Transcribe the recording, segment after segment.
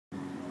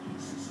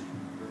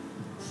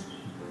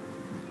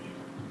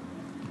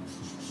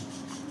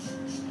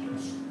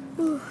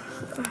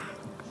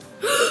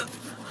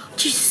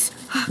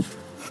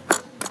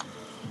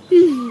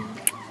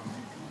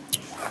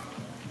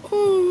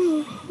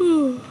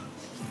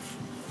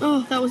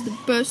Oh, that was the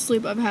best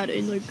sleep I've had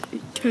in like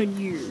 10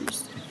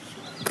 years.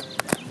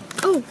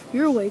 Oh,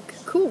 you're awake.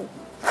 Cool.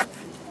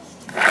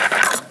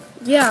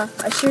 Yeah,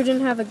 I sure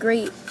didn't have a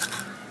great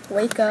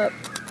wake up.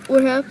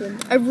 What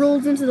happened? I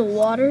rolled into the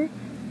water.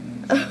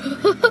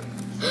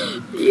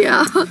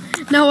 Yeah,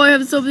 now I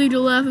have something to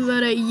laugh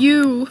about at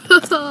you.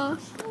 Oh,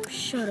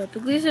 shut up.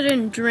 At least I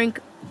didn't drink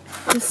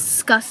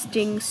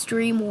disgusting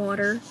stream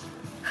water.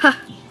 Ha.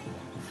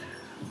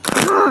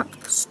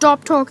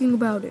 Stop talking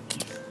about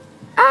it.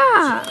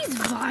 Ah! He's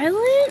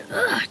violent?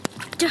 Ugh.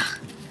 Duh.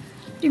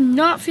 Do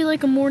not feel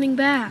like a morning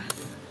bath.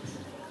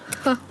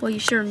 Huh, well, you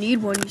sure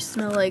need one. You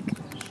smell like...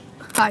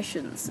 I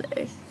shouldn't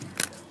say.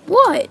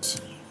 What?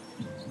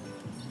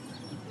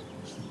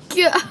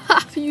 Yeah,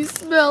 you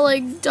smell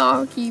like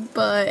donkey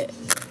butt.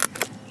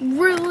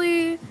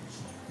 Really?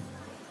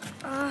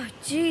 Ah,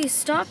 geez,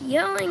 stop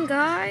yelling,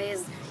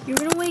 guys. You're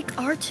gonna wake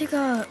Arctic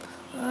up.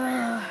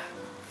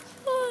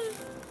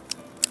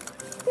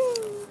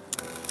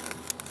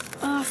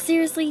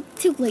 Seriously,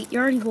 too late. You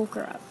already woke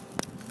her up.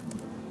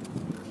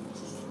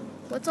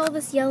 What's all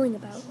this yelling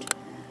about?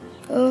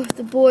 Oh,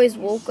 the boys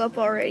woke up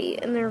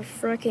already, and they're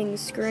fricking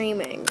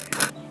screaming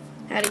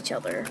at each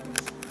other.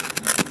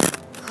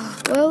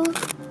 Well,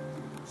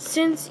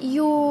 since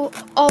you're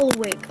all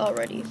awake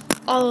already,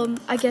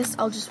 I guess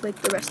I'll just wake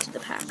the rest of the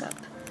pack up.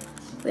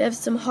 We have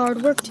some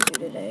hard work to do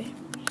today.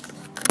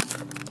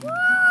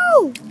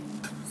 Woo!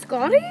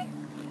 Scotty?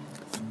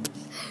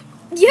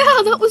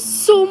 Yeah, that was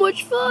so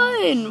much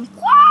fun!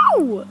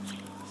 Wow!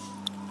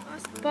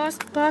 Boss,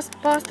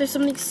 there's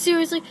something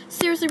seriously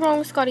wrong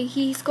with Scotty.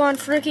 He's gone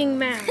freaking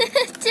mad.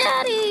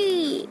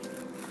 Daddy!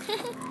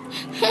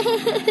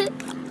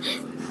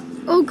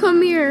 Oh,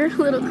 come here,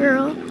 little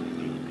girl.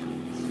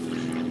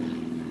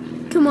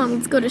 Come on,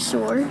 let's go to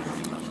shore.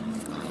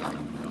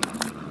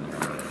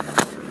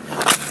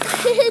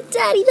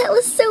 Daddy, that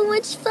was so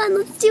much fun.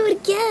 Let's do it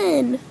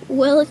again.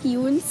 Well, if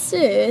you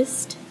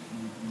insist.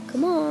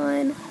 Come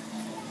on.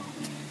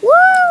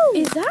 Woo!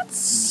 Is that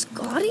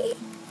Scotty?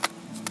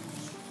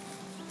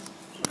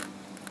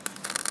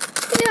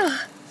 Yeah,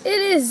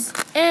 it is.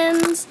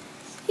 And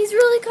he's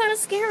really kind of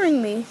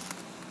scaring me.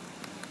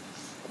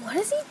 What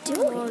is he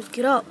doing? Mars,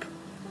 get up.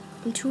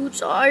 I'm too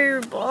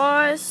tired,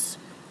 boss.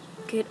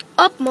 Get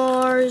up,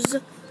 Mars.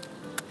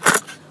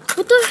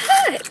 What the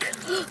heck?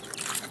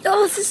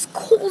 Oh, this is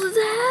cold as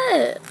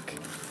heck.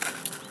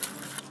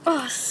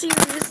 Oh,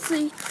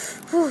 seriously.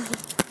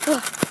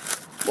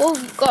 Whoa,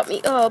 you got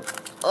me up.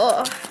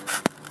 What?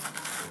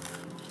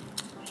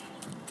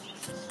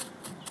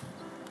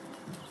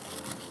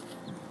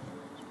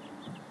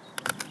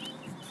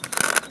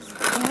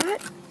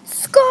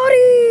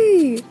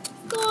 Scotty!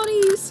 Scotty,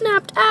 you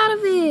snapped out of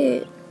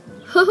it.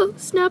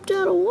 Snapped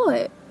out of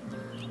what?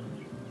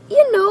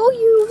 You know,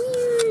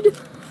 you weird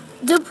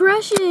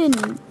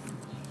depression.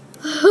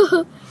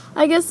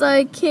 I guess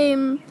I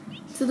came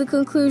to the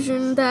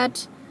conclusion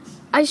that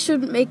I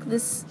shouldn't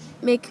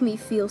make me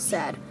feel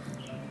sad.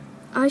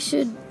 I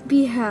should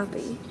be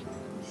happy.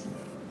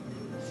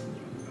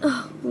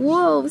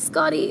 Whoa,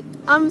 Scotty,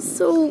 I'm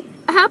so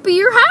happy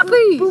you're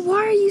happy. But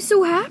why are you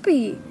so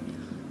happy?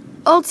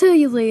 I'll tell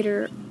you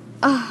later.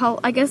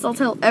 I guess I'll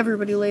tell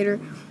everybody later.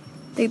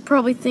 They'd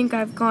probably think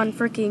I've gone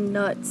freaking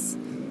nuts.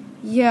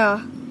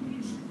 Yeah,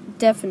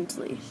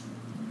 definitely.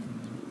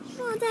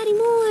 Oh, Daddy,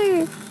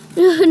 more.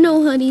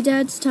 No, honey,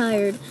 Dad's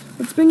tired.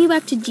 Let's bring you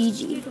back to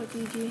Gigi.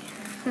 Gigi.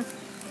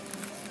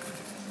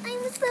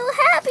 I'm so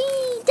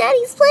happy!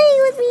 Daddy's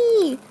playing with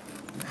me!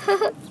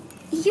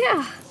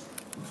 Yeah.